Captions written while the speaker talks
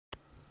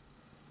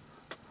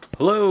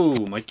Hello,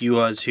 Mike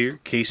Uaz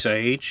here, Case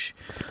IH.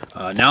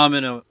 Now I'm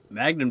in a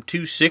Magnum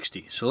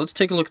 260. So let's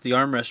take a look at the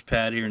armrest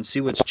pad here and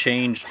see what's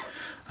changed,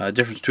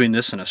 difference between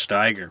this and a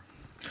Steiger.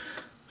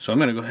 So I'm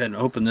going to go ahead and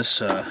open this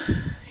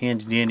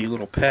handy dandy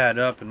little pad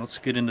up, and let's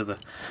get into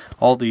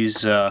all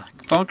these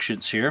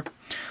functions here.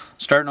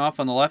 Starting off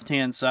on the left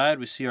hand side,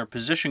 we see our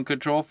position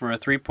control for a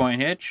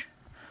 3-point hitch,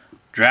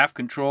 draft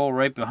control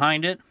right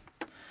behind it.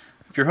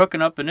 If you're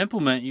hooking up an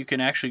implement, you can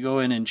actually go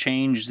in and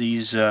change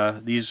these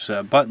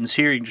buttons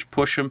here. You can just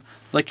push them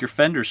like your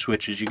fender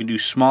switches. You can do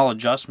small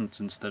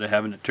adjustments instead of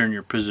having to turn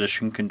your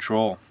position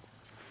control.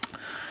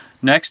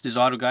 Next is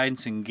auto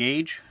guidance and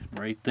gauge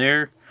right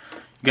there.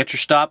 You got your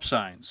stop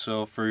signs.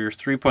 So for your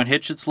 3-point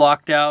hitch it's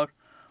locked out,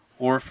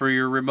 or for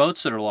your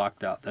remotes that are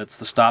locked out, that's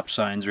the stop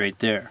signs right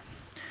there.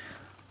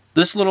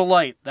 This little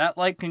light, that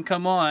light can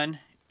come on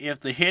if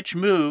the hitch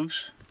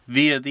moves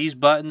via these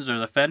buttons or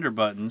the fender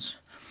buttons,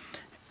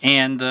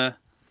 and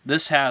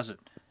this hasn't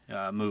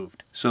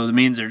moved. So it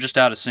means they're just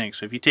out of sync.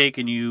 So if you take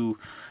and you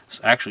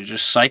actually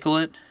just cycle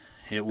it,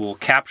 it will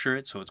capture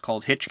it. So it's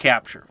called hitch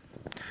capture.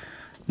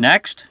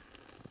 Next,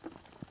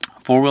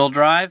 4-wheel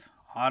drive,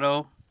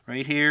 auto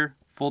right here,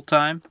 full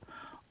time.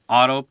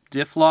 Auto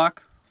diff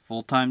lock,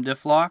 full time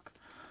diff lock.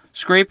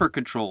 Scraper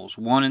controls,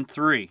 1 and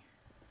 3,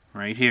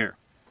 right here.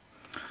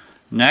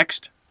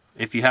 Next,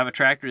 if you have a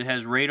tractor that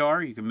has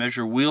radar, you can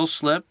measure wheel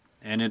slip,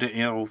 and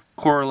it'll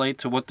correlate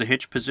to what the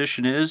hitch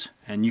position is,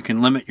 and you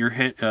can limit your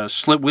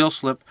wheel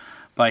slip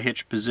by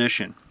hitch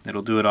position.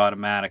 It'll do it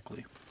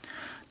automatically.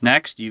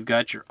 Next, you've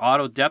got your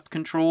auto depth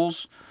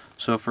controls.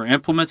 So for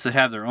implements that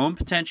have their own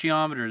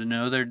potentiometer to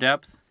know their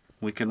depth,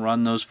 we can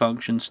run those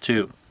functions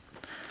too.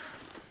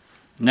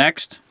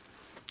 Next,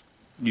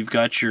 you've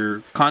got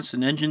your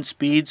constant engine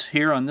speeds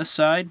here on this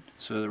side.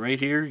 So right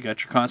here, you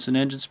got your constant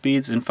engine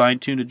speeds and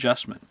fine-tune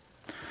adjustment.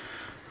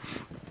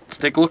 Let's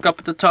take a look up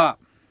at the top.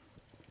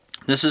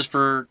 This is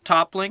for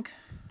top link,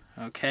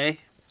 okay,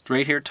 it's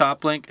right here,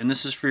 top link, and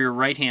this is for your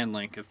right hand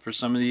link. If for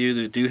some of you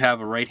that do have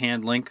a right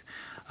hand link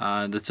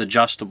that's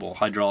adjustable,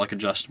 hydraulic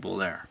adjustable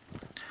there.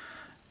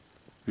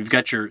 We've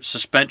got your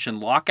suspension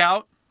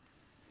lockout,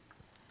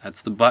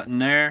 that's the button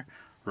there.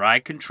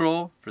 Ride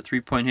control for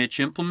 3-point hitch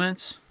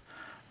implements.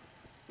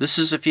 This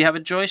is if you have a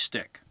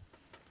joystick.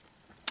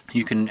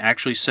 You can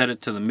actually set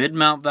it to the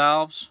mid-mount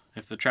valves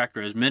if the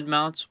tractor has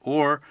mid-mounts,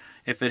 or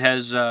if it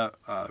has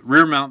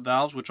rear mount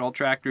valves, which all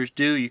tractors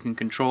do, you can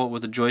control it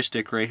with a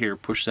joystick right here.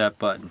 Push that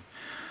button.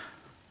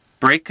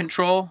 Brake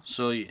control,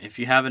 so if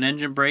you have an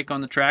engine brake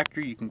on the tractor,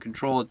 you can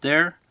control it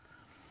there.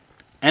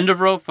 End of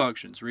row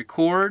functions.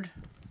 Record,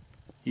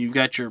 you've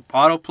got your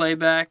auto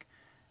playback,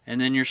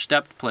 and then your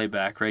stepped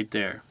playback right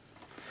there.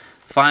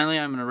 Finally,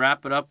 I'm going to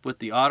wrap it up with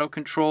the auto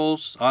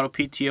controls, auto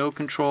PTO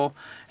control,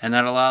 and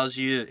that allows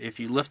you, if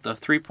you lift the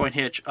 3-point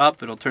hitch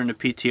up, it'll turn the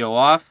PTO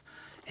off.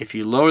 If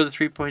you lower the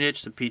 3-point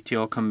hitch, the PTO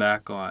will come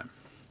back on.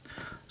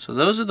 So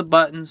those are the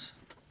buttons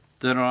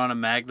that are on a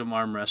Magnum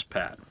armrest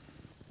pad.